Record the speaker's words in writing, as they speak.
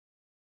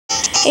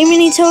Hey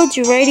Mini Toads,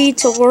 you ready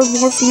to learn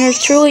more from yours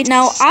truly?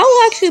 Now, I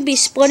will actually be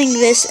splitting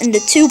this into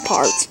two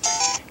parts,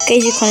 in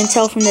case you couldn't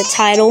tell from the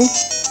title.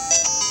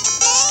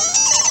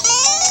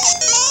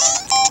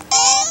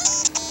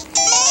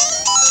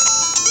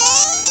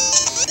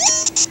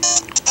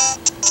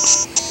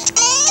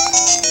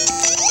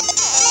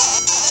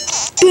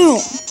 Boom!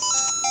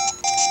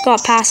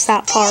 Got past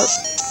that part.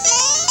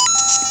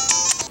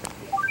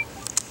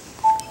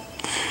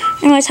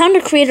 Anyway, time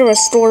to create a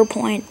restore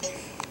point.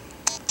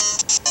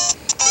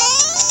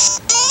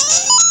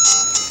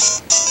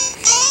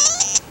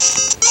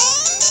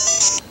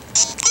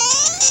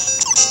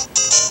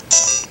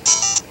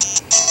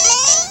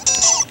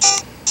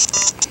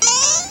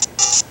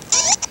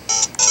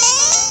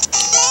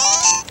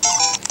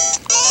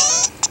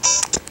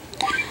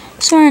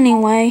 So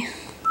anyway,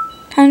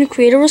 time to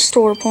create a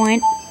restore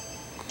point.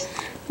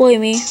 Believe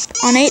me,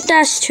 on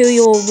 8-2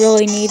 you will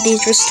really need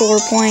these restore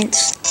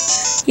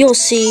points. You'll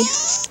see.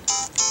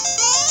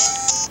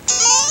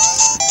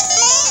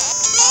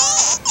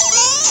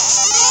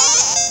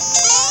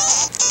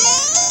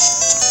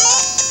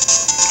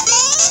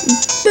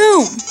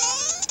 Boom!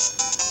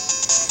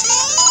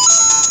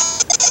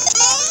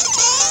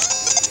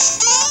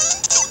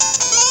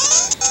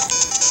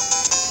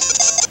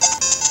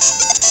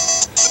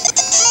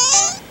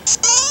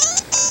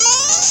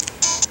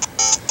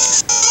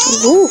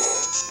 Ooh,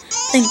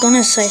 thank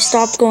goodness I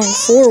stopped going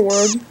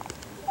forward.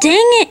 Dang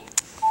it!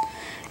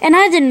 And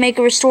I didn't make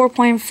a restore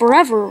point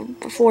forever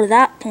before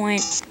that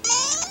point.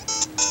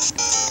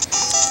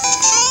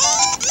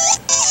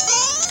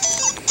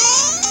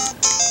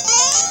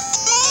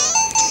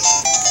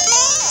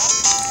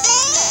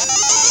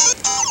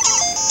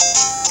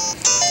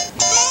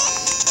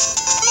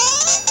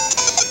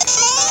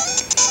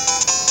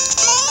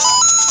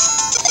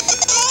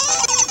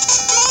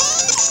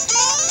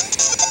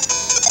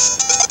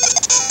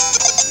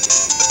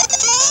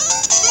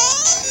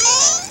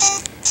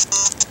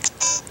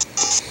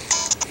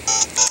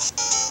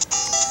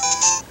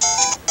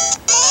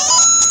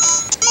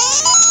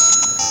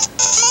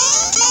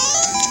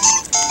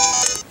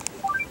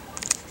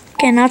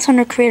 Okay, now it's time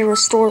to create a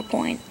restore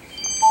point.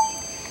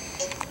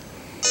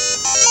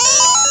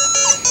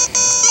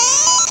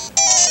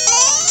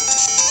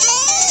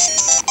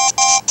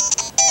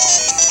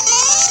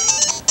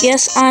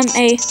 Yes, I'm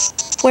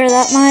aware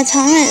that my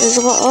time is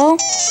low.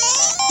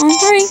 I'm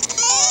hurrying.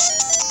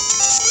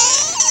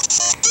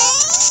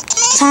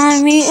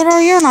 Time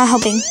meter, you're not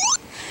helping.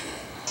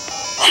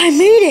 I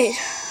made it!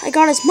 I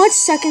got as much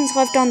seconds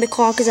left on the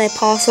clock as I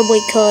possibly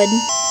could.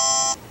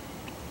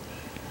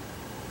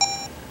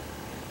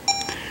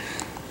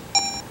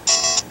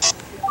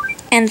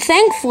 And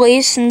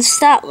thankfully, since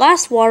that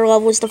last water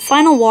level was the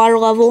final water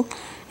level,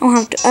 I don't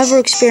have to ever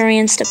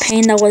experience the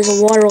pain that was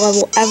a water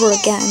level ever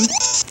again.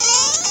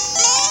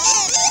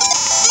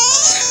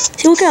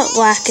 See, look at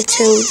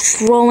Lakitu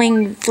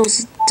throwing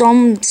those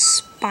dumb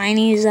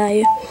spinies at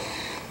you.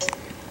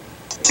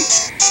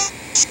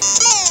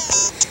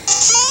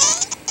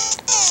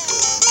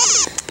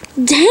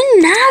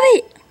 Dang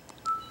nabbit!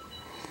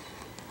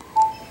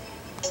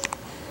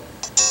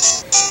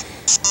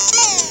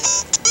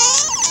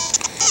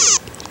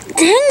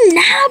 Dang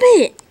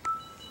nabbit!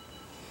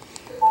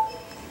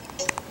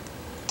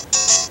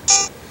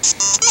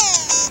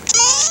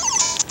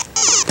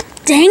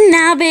 Dang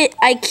nabbit!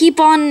 I keep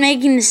on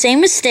making the same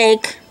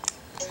mistake.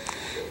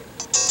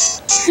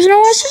 You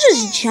know, I should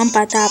just jump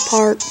at that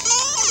part.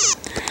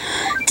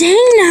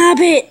 Dang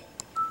nabbit!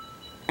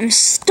 I'm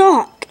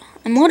stuck.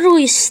 I'm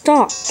literally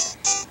stuck.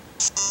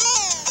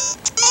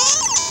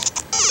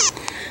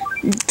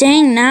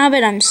 Dang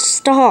nabbit, I'm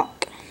stuck.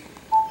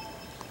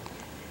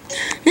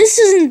 This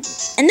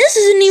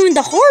isn't even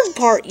the hard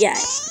part yet.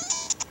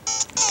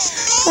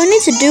 What I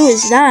need to do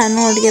is that in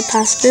order to get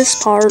past this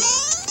part.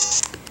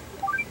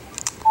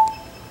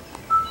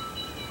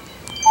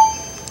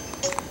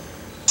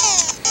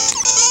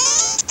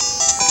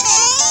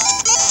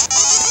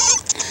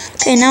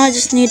 Okay, now I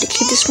just need to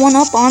keep this one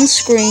up on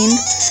screen.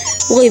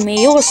 Believe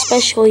me, you'll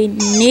especially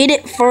need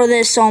it for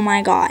this, oh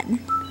my god.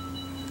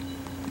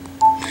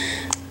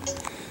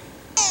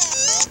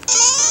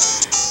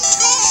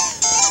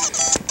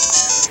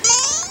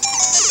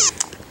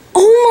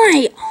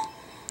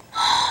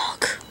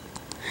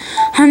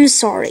 I'm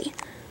sorry.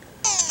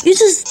 You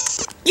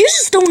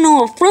just don't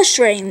know how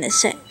frustrating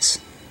this is.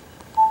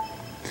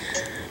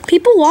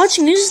 People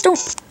watching, you just don't.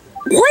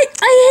 What?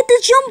 I hit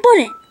the jump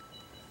button.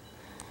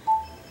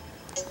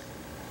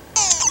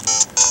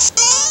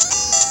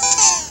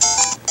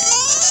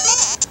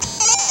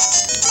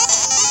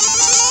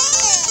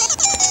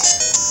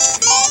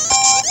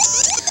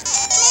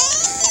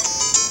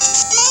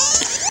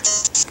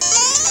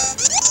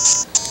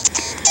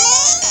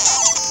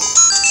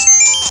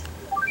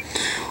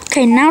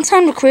 Okay, now it's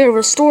time to create a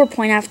restore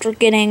point after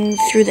getting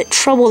through the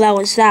trouble that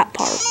was that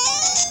part.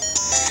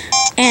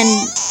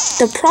 And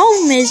the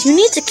problem is you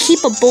need to keep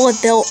a bullet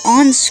bill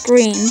on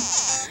screen.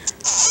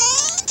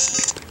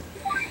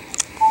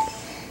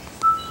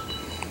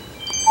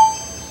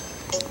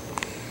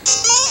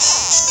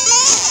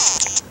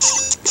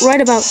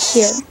 right about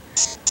here.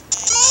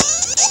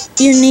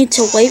 You need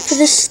to wait for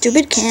this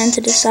stupid can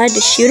to decide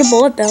to shoot a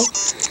bullet bill,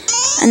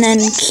 and then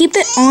keep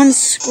it on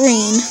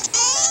screen.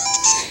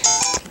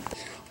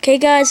 Okay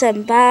guys,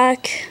 I'm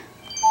back.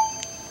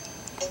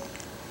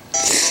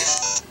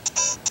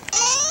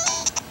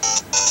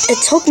 It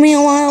took me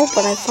a while,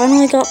 but I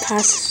finally got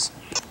past.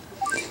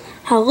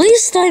 At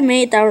least I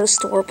made that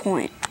restore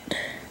point.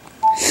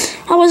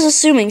 I was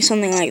assuming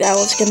something like that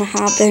was gonna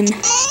happen.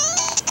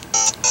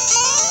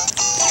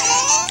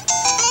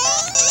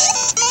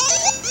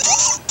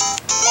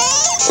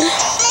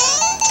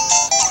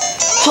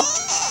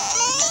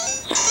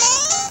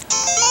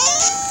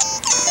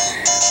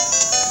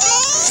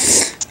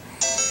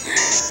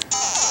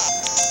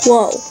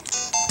 Whoa.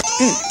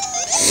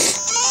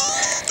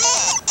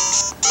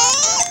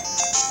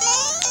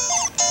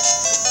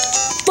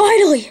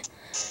 Finally!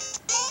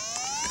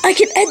 I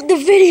can end the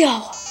video!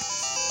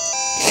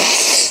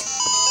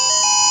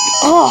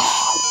 Oh,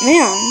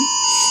 man.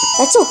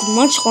 That took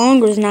much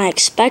longer than I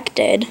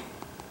expected.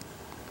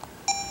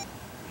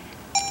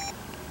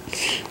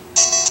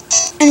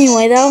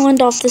 Anyway, that'll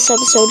end off this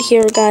episode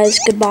here, guys.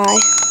 Goodbye.